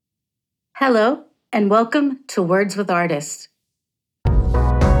Hello, and welcome to Words with Artists.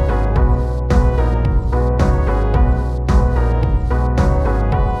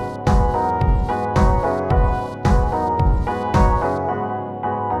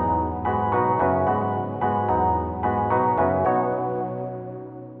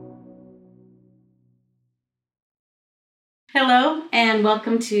 Hello, and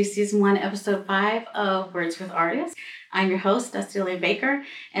welcome to Season 1, Episode 5 of Words with Artists. I'm your host, Dusty Baker,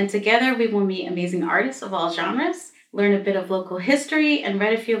 and together we will meet amazing artists of all genres, learn a bit of local history, and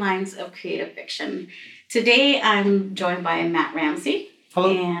read a few lines of creative fiction. Today, I'm joined by Matt Ramsay.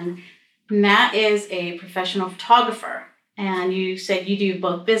 Hello. And Matt is a professional photographer, and you said you do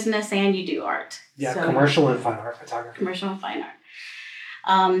both business and you do art. Yeah, commercial and fine art photography. Commercial and fine art.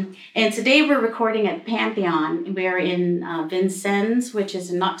 And today we're recording at Pantheon. We're in Vincennes, which is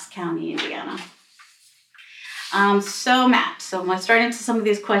in Knox County, Indiana. So Matt, I'm going to start into some of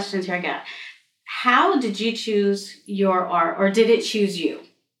these questions here I got. How did you choose your art, or did it choose you?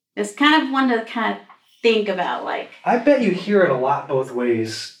 It's kind of one to kind of think about, like. I bet you hear it a lot both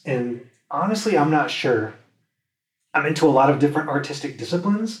ways, and honestly, I'm not sure. I'm into a lot of different artistic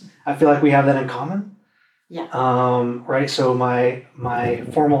disciplines. I feel like we have that in common. Yeah. Right. So my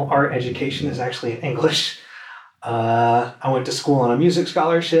formal art education is actually in English. I went to school on a music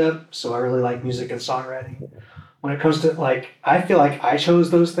scholarship, so I really like music and songwriting. When it comes to, I feel like I chose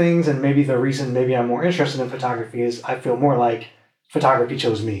those things, and maybe the reason maybe I'm more interested in photography is I feel more like photography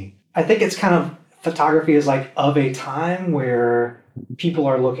chose me. I think it's kind of, photography is like of a time where people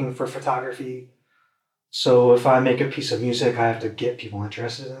are looking for photography. So if I make a piece of music, I have to get people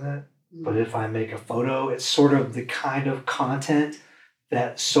interested in it. But if I make a photo, it's sort of the kind of content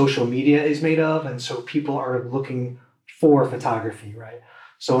that social media is made of. And so people are looking for photography, right?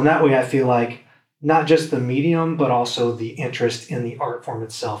 So in that way, I feel like not just the medium, but also the interest in the art form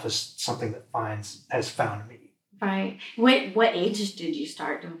itself is something that has found me. Right. What age did you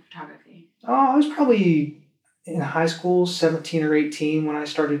start doing photography? Oh, I was probably in high school, 17 or 18, when I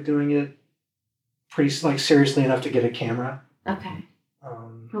started doing it pretty seriously enough to get a camera. Okay.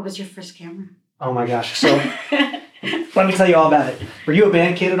 What was your first camera? Oh my gosh. So let me tell you all about it. Were you a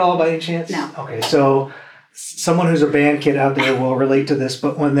band kid at all by any chance? No. Okay. So someone who's a band kid out there will relate to this,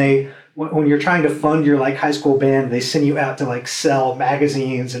 but when you're trying to fund your high school band, they send you out to sell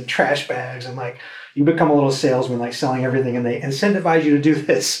magazines and trash bags, and you become a little salesman, selling everything, and they incentivize you to do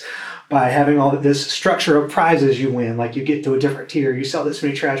this by having all this structure of prizes you win. You get to a different tier, you sell this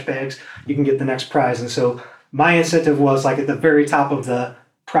many trash bags, you can get the next prize. And so my incentive was at the very top of the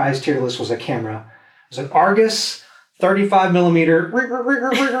prize tier list was a camera. It was an Argus 35 millimeter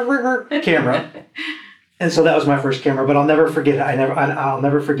camera. And so that was my first camera, but I'll never forget it. I'll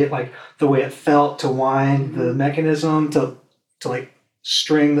never forget the way it felt to wind the mechanism, to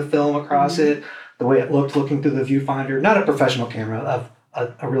string the film across it, the way it looked looking through the viewfinder. Not a professional camera,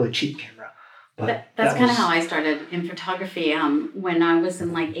 a really cheap camera. But that's kind of how I started in photography. When I was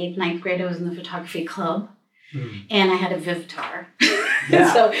in 8th, 9th grade, I was in the photography club. And I had a Vivitar.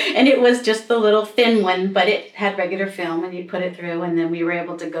 Yeah. And it was just the little thin one, but it had regular film, and you put it through, and then we were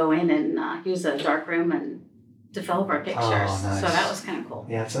able to go in and use a darkroom and develop our pictures. Oh, nice. So that was kind of cool.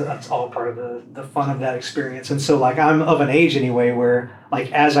 Yeah, that's all part of the fun of that experience. And so I'm of an age anyway where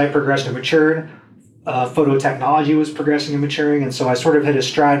as I progressed and matured, photo technology was progressing and maturing, and so I sort of hit a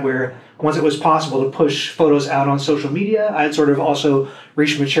stride where once it was possible to push photos out on social media, I had sort of also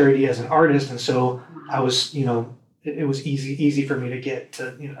reached maturity as an artist, and so I was, it was easy for me to get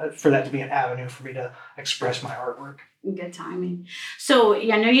to, for that to be an avenue for me to express my artwork. Good timing. So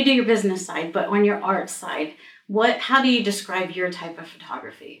I know you do your business side, but on your art side, how do you describe your type of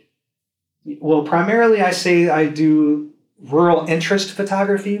photography? Well, primarily I say I do rural interest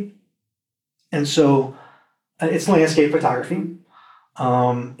photography. And so it's landscape photography.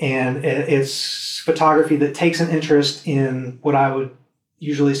 And it's photography that takes an interest in what I would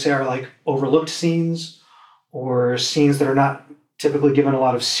usually say are overlooked scenes, or scenes that are not typically given a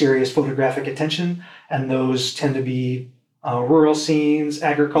lot of serious photographic attention. And those tend to be rural scenes,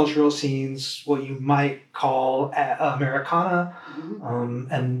 agricultural scenes, what you might call Americana.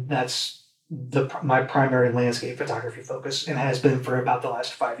 And that's my primary landscape photography focus, and has been for about the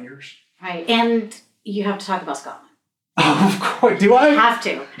last 5 years. Right. And you have to talk about Scotland. Of course. Do I? Have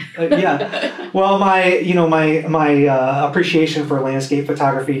to. Yeah. Well, my appreciation for landscape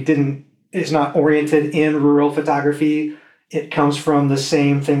photography is not oriented in rural photography. It comes from the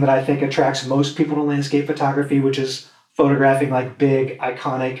same thing that I think attracts most people to landscape photography, which is photographing big,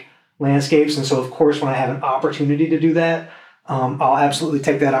 iconic landscapes. And so, of course, when I have an opportunity to do that, I'll absolutely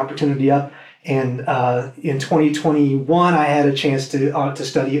take that opportunity up. And in 2021, I had a chance to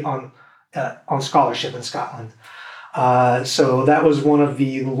study on scholarship in Scotland. So that was one of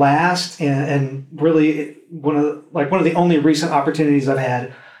the last and really one of the only recent opportunities I've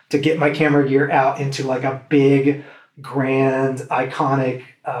had to get my camera gear out into like a big, grand, iconic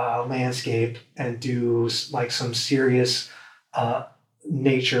landscape and do like some serious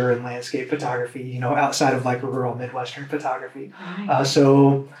nature and landscape photography, outside of like rural Midwestern photography. Right.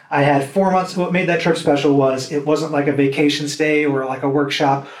 So I had 4 months. What made that trip special was it wasn't like a vacation stay or like a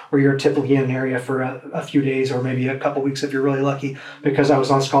workshop where you're typically in an area for a few days or maybe a couple weeks if you're really lucky. Because I was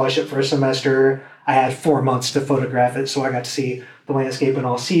on scholarship for a semester, I had 4 months to photograph it. So I got to see the landscape in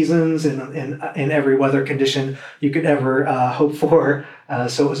all seasons and in every weather condition you could ever hope for.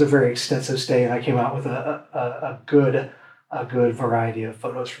 So it was a very extensive stay, and I came out with a good variety of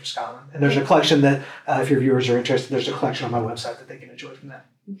photos from Scotland. And there's a collection that, if your viewers are interested, there's a collection on my website that they can enjoy from that.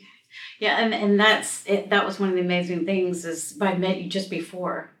 Okay. Yeah, and that's it. That was one of the amazing things is I met you just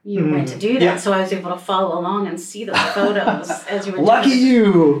before you went to do that. Yeah. So I was able to follow along and see those photos as you were Lucky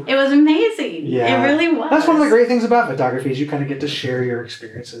you! It was amazing. Yeah. It really was. That's one of the great things about photography is you kind of get to share your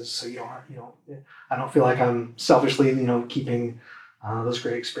experiences. So I don't feel like I'm selfishly, keeping those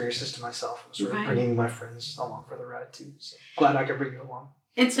great experiences to myself. I was sort of bringing my friends along for the ride too. So glad I could bring you along.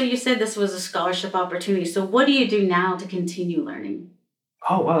 And so you said this was a scholarship opportunity. So what do you do now to continue learning?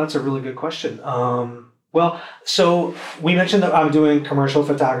 Oh, wow, that's a really good question. Well, so we mentioned that I'm doing commercial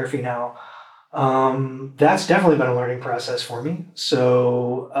photography now. That's definitely been a learning process for me.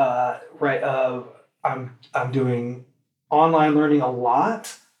 So, I'm doing online learning a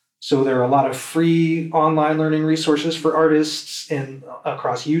lot. So there are a lot of free online learning resources for artists and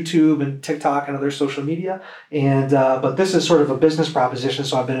across YouTube and TikTok and other social media. And but this is sort of a business proposition,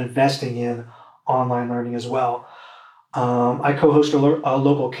 so I've been investing in online learning as well. I co-host a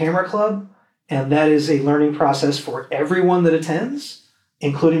local camera club, and that is a learning process for everyone that attends,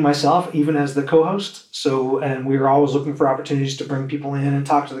 including myself, even as the co-host. So, and we're always looking for opportunities to bring people in and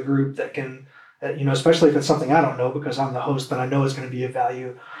talk to the group that can, especially if it's something I don't know, because I'm the host, but I know it's going to be of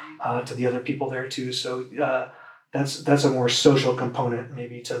value to the other people there too. So that's a more social component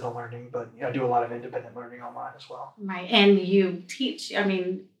maybe to the learning, but I do a lot of independent learning online as well. Right, and you teach,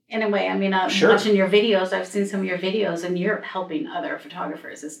 in a way, Sure. Watching your videos, I've seen some of your videos, and you're helping other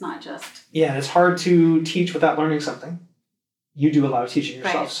photographers. It's not just... Yeah, it's hard to teach without learning something. You do a lot of teaching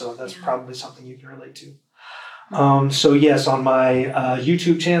yourself, right. So that's probably something you can relate to. So yes, on my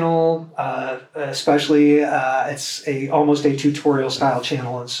YouTube channel, especially, it's almost a tutorial style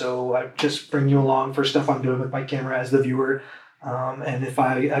channel, and so I just bring you along for stuff I'm doing with my camera as the viewer. And if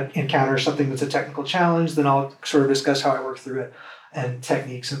I encounter something that's a technical challenge, then I'll sort of discuss how I work through it. And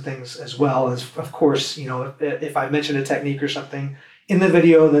techniques and things as well. As of course, if I mention a technique or something in the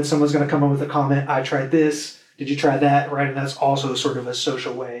video, then someone's going to come up with a comment. I tried this. Did you try that? Right, and that's also sort of a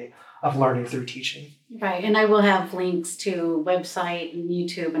social way of learning through teaching. Right, and I will have links to website and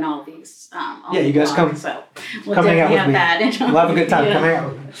YouTube and all these. You guys come. So come hang out with me. That. We'll have a good time. Yeah. Come hang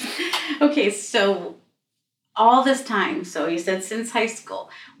out with me. Okay, so all this time, so you said since high school,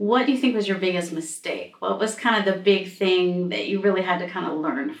 what do you think was your biggest mistake? What was kind of the big thing that you really had to kind of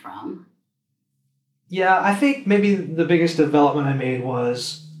learn from? Yeah, I think maybe the biggest development I made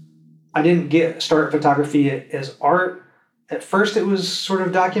was I didn't start photography as art. At first it was sort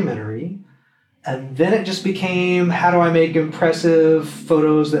of documentary, and then it just became how do I make impressive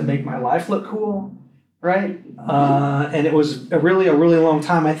photos that make my life look cool, right? And it was a really long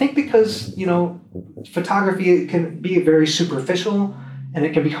time, I think, because, photography can be very superficial and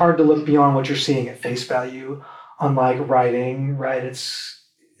it can be hard to look beyond what you're seeing at face value, unlike writing, right? It's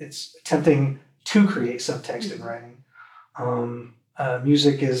attempting to create subtext in writing.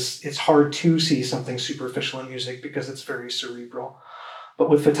 Music it's hard to see something superficial in music because it's very cerebral. But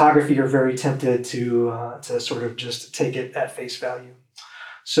with photography, you're very tempted to sort of just take it at face value.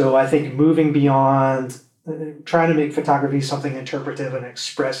 So I think moving beyond, trying to make photography something interpretive and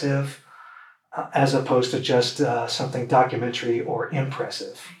expressive, as opposed to just something documentary or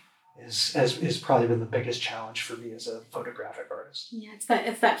impressive, is probably been the biggest challenge for me as a photographic artist. Yeah,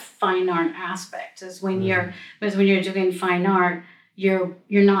 it's that fine art aspect. Is when you're doing fine art, you're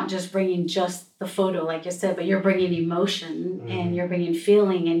not just bringing just the photo, like you said, but you're bringing emotion and you're bringing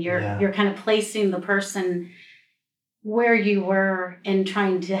feeling, and you're kind of placing the person where you were and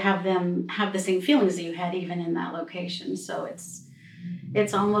trying to have them have the same feelings that you had even in that location. So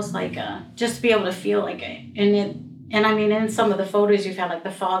it's almost like just to be able to feel like it. And I mean, in some of the photos you've had, like the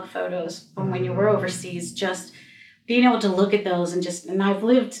fog photos from when you were overseas, just being able to look at those and I've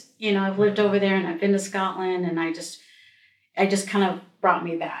lived over there, and I've been to Scotland, and I just kind of brought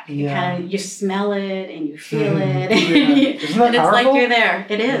me back. Yeah. You smell it and you feel it. Yeah. Isn't that and powerful? it's like you're there.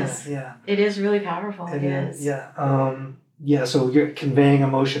 It is. Yeah. It is really powerful. It is. Yeah. So you're conveying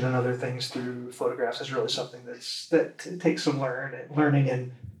emotion and other things through photographs is really something that takes some learning,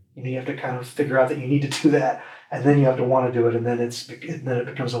 and you have to kind of figure out that you need to do that, and then you have to want to do it, and then it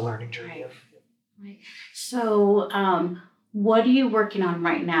becomes a learning journey. Right. So, what are you working on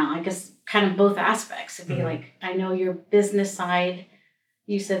right now? I guess kind of both aspects. It'd be like, I know your business side.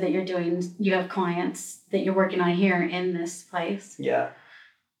 You said that you have clients that you're working on here in this place. Yeah.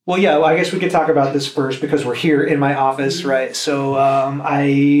 Well, yeah, I guess we could talk about this first because we're here in my office, right? So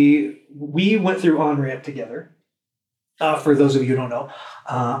we went through On-Ramp together. For those of you who don't know,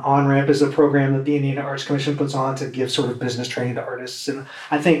 On-Ramp is a program that the Indiana Arts Commission puts on to give sort of business training to artists. And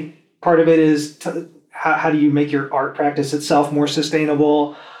I think part of it is how do you make your art practice itself more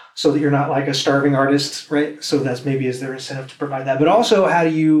sustainable so that you're not like a starving artist, right? So that's maybe is their incentive to provide that. But also how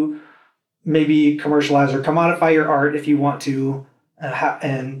do you maybe commercialize or commodify your art if you want to,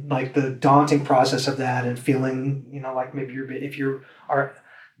 and like the daunting process of that and feeling, like maybe if your art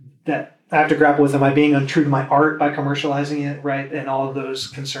that I have to grapple with, am I being untrue to my art by commercializing it, right? And all of those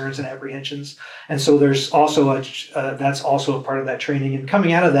concerns and apprehensions. And so there's also that's also a part of that training. And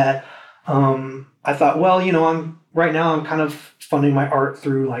coming out of that, I thought, well, I'm kind of funding my art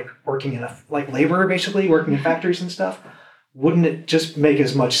through like working in labor, basically working in factories and stuff. Wouldn't it just make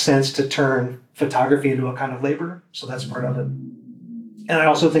as much sense to turn photography into a kind of labor? So that's part of it. And I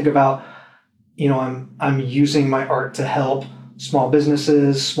also think about, I'm using my art to help small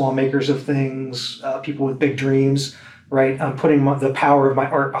businesses, small makers of things, people with big dreams, right? I'm putting the power of my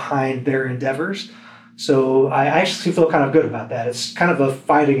art behind their endeavors. So I actually feel kind of good about that. It's kind of a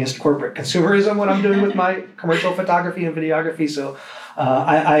fight against corporate consumerism what I'm doing with my commercial photography and videography. So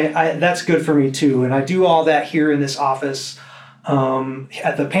I that's good for me too. And I do all that here in this office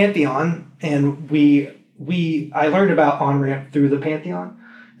at the Pantheon. And I learned about On-Ramp through the Pantheon.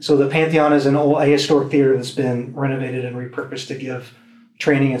 So the Pantheon is a historic theater that's been renovated and repurposed to give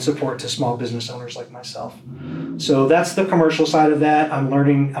training and support to small business owners like myself. So that's the commercial side of that. I'm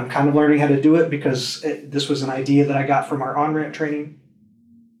kind of learning how to do it because this was an idea that I got from our On-Ramp training.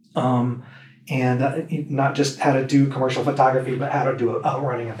 And not just how to do commercial photography, but how to do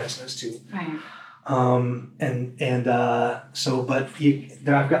running a business too. Right. But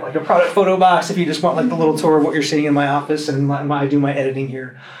I've got like a product photo box if you just want like the little tour of what you're seeing in my office, and I do my editing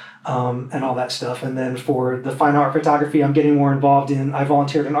here, and all that stuff. And then for the fine art photography, I'm getting more involved in. I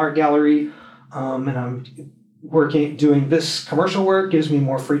volunteered in an art gallery, and I'm doing this commercial work gives me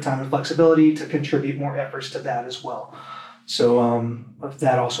more free time and flexibility to contribute more efforts to that as well. So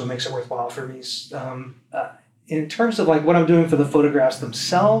that also makes it worthwhile for me. In terms of like what I'm doing for the photographs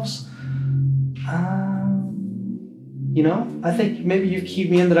themselves. I think maybe you've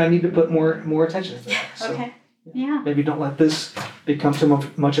keyed me in that I need to put more attention to that. So, okay. Yeah. Maybe don't let this become too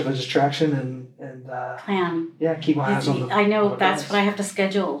much of a distraction and plan. Yeah, keep my eyes on the. I know that's what I have to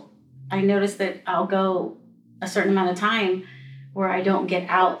schedule. I notice that I'll go a certain amount of time where I don't get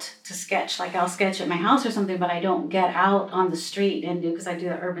out to sketch. Like I'll sketch at my house or something, but I don't get out on the street and because I do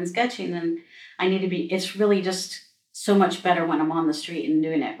the urban sketching, and I need to be. It's really just so much better when I'm on the street and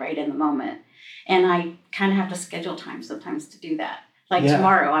doing it right in the moment. And I kind of have to schedule time sometimes to do that. Like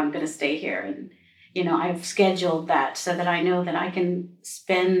tomorrow, I'm going to stay here. And, I've scheduled that so that I know that I can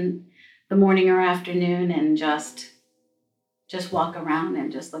spend the morning or afternoon and just walk around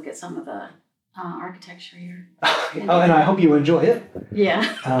and just look at some of the architecture here. And I hope you enjoy it. Yeah,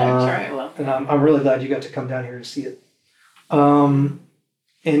 I'm sure I will. And I'm really glad you got to come down here and see it. Scheduling,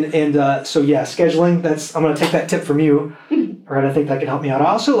 I'm going to take that tip from you. Right, I think that can help me out. I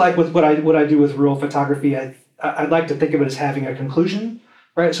also like with what I do with rural photography. I'd like to think of it as having a conclusion,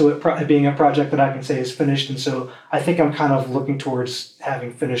 right? So it being a project that I can say is finished, and so I think I'm kind of looking towards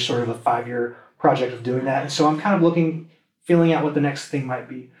having finished sort of a 5-year project of doing that. And so I'm kind of feeling out what the next thing might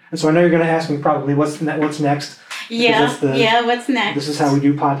be. And so I know you're going to ask me probably what's next. Yeah, what's next? This is how we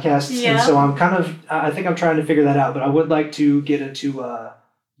do podcasts, and so I think I'm trying to figure that out. But I would like to get into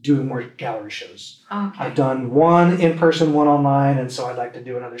doing more gallery shows. Okay. I've done one in person, one online, and so I'd like to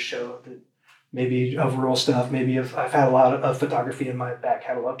do another show that maybe of rural stuff. Maybe I've had a lot of photography in my back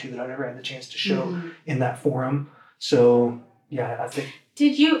catalog too that I've never had the chance to show in that forum. So yeah, I think.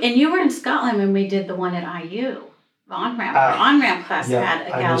 Did you? And you were in Scotland when we did the one at IU. The On-Ramp class had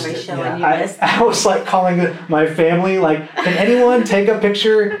a gallery show, and you missed it. I was like calling my family, like, can anyone take a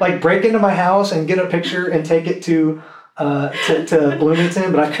picture, like break into my house and get a picture and take it to to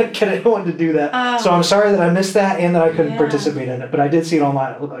Bloomington, but I couldn't get anyone to do that. So I'm sorry that I missed that and that I couldn't participate in it. But I did see it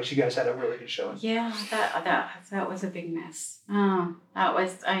online. It looked like you guys had a really good showing. Yeah, that was a big mess. That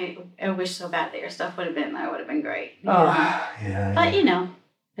was I wish so bad that your stuff would have been there. Would have been great. Yeah. But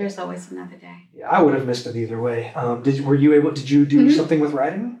there's always another day. Yeah, I would have missed it either way. Did you do something with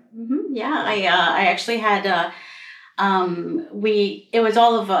writing? Mm-hmm. Yeah, I actually had. It was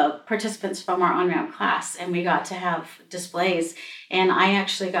all of participants from our on-ramp class, and we got to have displays, and I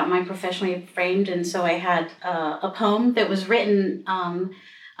actually got mine professionally framed, and so I had a poem that was written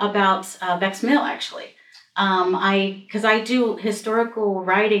about Beck's Mill, actually. Because I do historical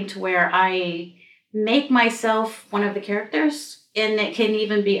writing to where I make myself one of the characters, and it can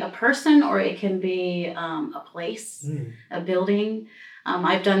even be a person or it can be a place, a building.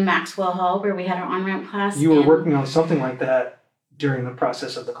 I've done Maxwell Hall where we had our on-ramp class. You were working on something like that during the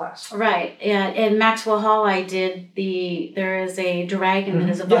process of the class. Right. Yeah. In Maxwell Hall, I did there is a dragon that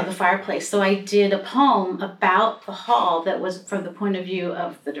is above the fireplace. So I did a poem about the hall that was from the point of view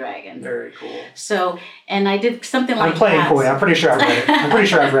of the dragon. Very cool. So, and I did something like that. I'm playing coy. I'm pretty sure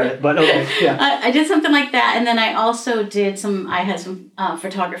I've read it. But okay. Yeah. I did something like that. And then I also did I had some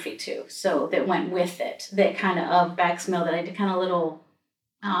photography too. So that went with it. That kind of Beck's Mill that I did kind of little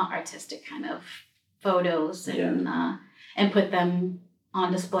artistic kind of photos and put them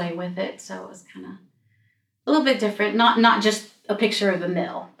on display with it. So it was kind of a little bit different. Not just a picture of the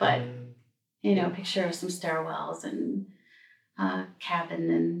mill, but a picture of some stairwells and a cabin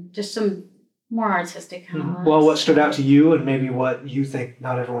and just some more artistic kind of. Well, what stood out to you and maybe what you think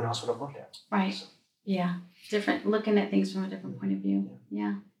not everyone else would have looked at. Right. So. Yeah. Different, looking at things from a different point of view.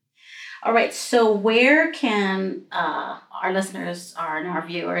 Yeah. All right. So where can our listeners and our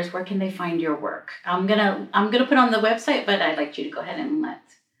viewers, where can they find your work? I'm gonna put on the website, but I'd like you to go ahead and let.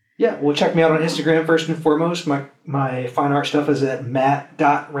 Yeah, well, check me out on Instagram first and foremost. My fine art stuff is at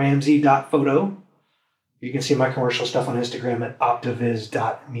matt.ramsay.photo. You can see my commercial stuff on Instagram at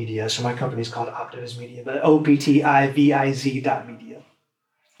optiviz.media. So my company's called Optiviz Media, but optiviz.media.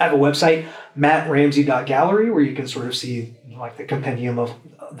 I have a website, mattramsay.gallery, where you can sort of see like the compendium of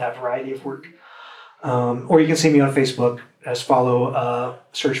that variety of work. Or you can see me on Facebook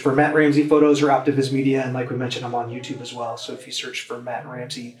search for Matt Ramsay Photos or Optiviz Media. And like we mentioned, I'm on YouTube as well. So if you search for Matt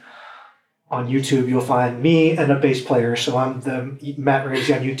Ramsay on YouTube, you'll find me and a bass player. So I'm the Matt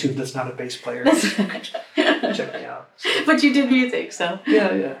Ramsay on YouTube that's not a bass player. Check me out. So. But you did music, so.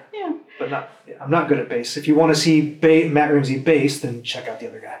 Yeah. But I'm not good at bass. If you want to see Matt Ramsay bass, then check out the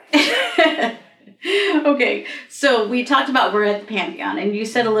other guy. Okay, so we talked about we're at the Pantheon, and you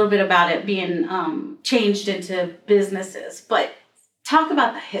said a little bit about it being changed into businesses, but talk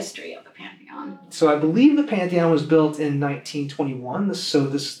about the history of the Pantheon. So I believe the Pantheon was built in 1921,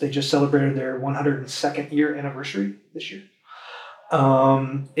 they just celebrated their 102nd year anniversary this year.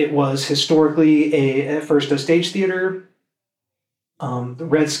 It was historically at first a stage theater. The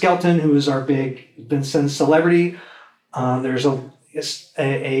Red Skelton, who is our been since celebrity, there's a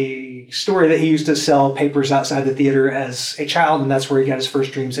story that he used to sell papers outside the theater as a child, and that's where he got his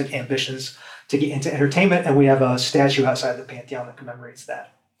first dreams and ambitions to get into entertainment, and we have a statue outside the Pantheon that commemorates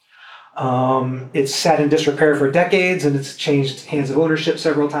that. It's sat in disrepair for decades, and it's changed hands of ownership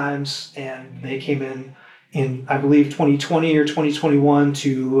several times, and they came in I believe 2020 or 2021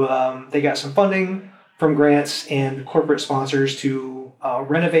 they got some funding from grants and corporate sponsors to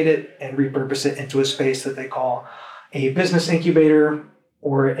renovate it and repurpose it into a space that they call a business incubator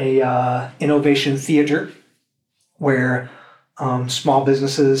or a innovation theater, where small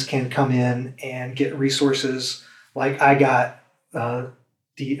businesses can come in and get resources. Like I got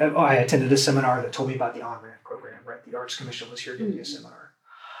I attended a seminar that told me about the on-ramp program. Right, the Arts Commission was here giving me a seminar.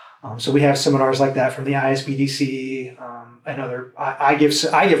 So we have seminars like that from the ISBDC and other. I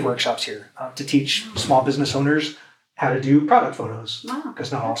give workshops here to teach small business owners how to do product photos,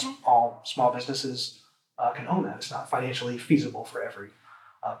 because not all small businesses can own that. It's not financially feasible for every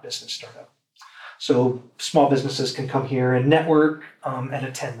business startup. So small businesses can come here and network and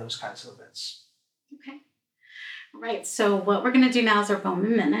attend those kinds of events. Okay. Right. So what we're going to do now is our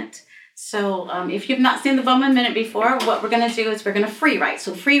Bowman Minute. So if you've not seen the Bowman Minute before, what we're going to do is we're going to free write.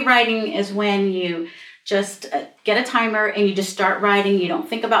 So free writing is when you just get a timer and you just start writing. You don't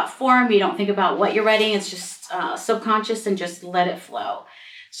think about form. You don't think about what you're writing. It's just subconscious, and just let it flow.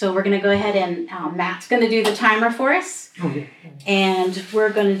 So we're going to go ahead and Matt's going to do the timer for us. Okay. And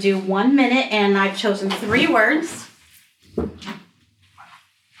we're going to do 1 minute, and I've chosen 3 words.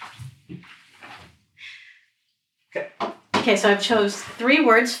 Okay, so I've chose 3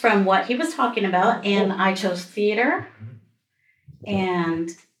 words from what he was talking about, and I chose theater and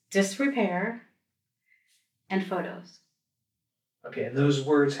disrepair and photos. Okay, and those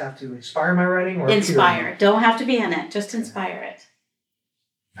words have to inspire my writing or Inspire. Don't have to be in it. Just inspire it.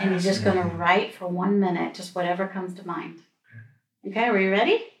 And you're just going to write for 1 minute, just whatever comes to mind. Okay, are you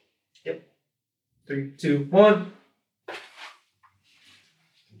ready? Yep. 3, 2, 1. 3,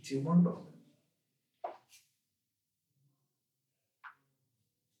 2, 1, boom.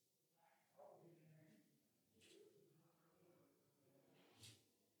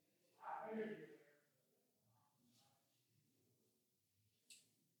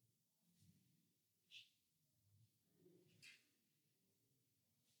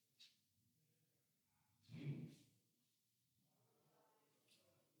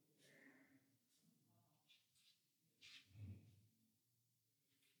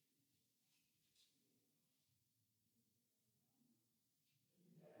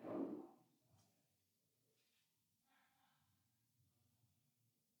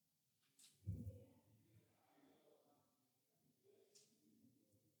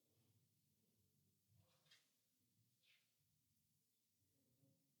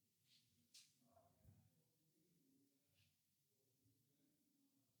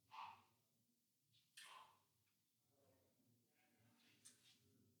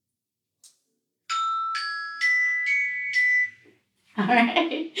 All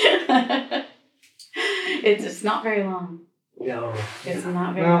right. It's not very long. No. It's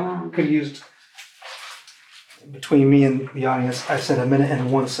not very long. Could have used, between me and the audience, I said 1 minute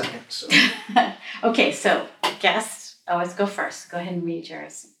and 1 second. So. Okay, so guest, always go first. Go ahead and read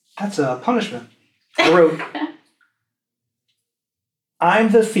yours. That's a punishment. I wrote, I'm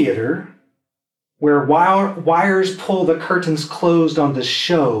the theater where wires pull the curtains closed on the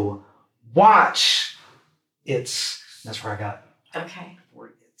show. Watch. That's where I got. Okay.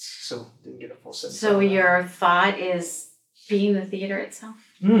 So didn't get a full sentence. So your thought is being the theater itself?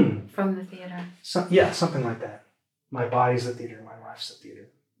 From the theater. Yeah, something like that. My body's the theater, my life's the theater.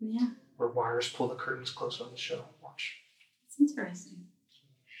 Yeah. Where wires pull the curtains close on the show. Watch. That's interesting.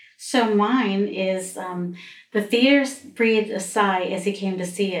 So mine is the theater breathed a sigh as he came to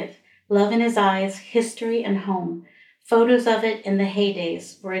see it. Love in his eyes, history and home. Photos of it in the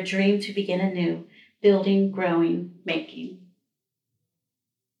heydays were a dream to begin anew. Building, growing, making.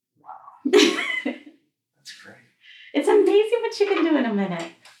 That's great. It's amazing what you can do in a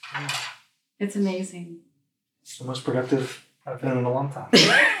minute. Yeah. It's amazing. It's the most productive I've been in a long time.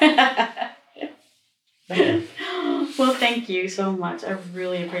 Well, thank you so much. I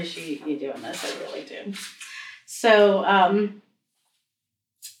really appreciate you doing this. I really do. So,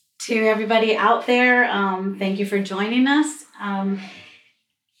 to everybody out there, thank you for joining us.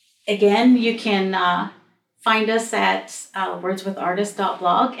 Again, you can find us at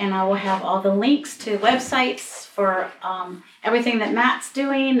wordswithartist.blog, and I will have all the links to websites for everything that Matt's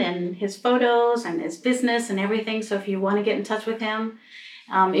doing and his photos and his business and everything. So if you want to get in touch with him,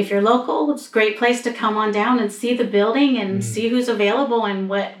 if you're local, it's a great place to come on down and see the building and see who's available and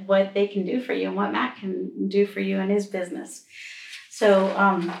what they can do for you and what Matt can do for you in his business. So,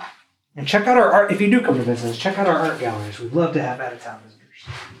 and check out our art. If you do come to visit us, check out our art galleries. We'd love to have out-of-town visitors.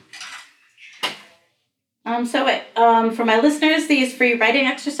 For my listeners, these free writing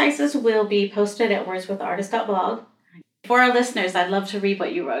exercises will be posted at wordswithartist.blog. For our listeners, I'd love to read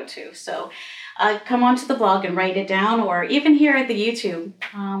what you wrote too. So come onto the blog and write it down, or even here at the YouTube.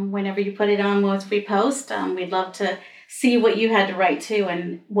 Whenever you put it on once we post, we'd love to see what you had to write too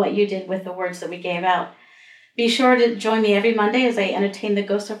and what you did with the words that we gave out. Be sure to join me every Monday as I entertain the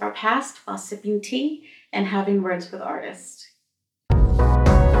ghosts of our past while sipping tea and having words with artists.